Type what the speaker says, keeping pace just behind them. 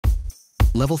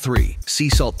Level 3, Sea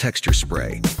Salt Texture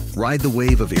Spray. Ride the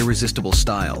wave of irresistible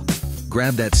style.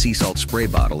 Grab that sea salt spray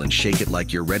bottle and shake it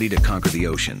like you're ready to conquer the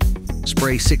ocean.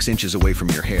 Spray 6 inches away from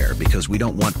your hair because we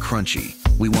don't want crunchy,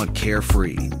 we want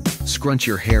carefree. Scrunch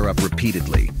your hair up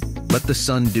repeatedly. Let the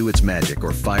sun do its magic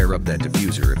or fire up that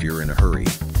diffuser if you're in a hurry.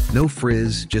 No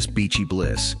frizz, just beachy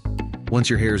bliss. Once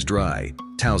your hair's dry,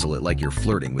 tousle it like you're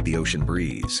flirting with the ocean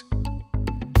breeze.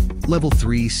 Level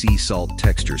 3 Sea Salt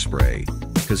Texture Spray.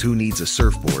 Because who needs a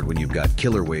surfboard when you've got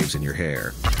killer waves in your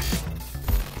hair?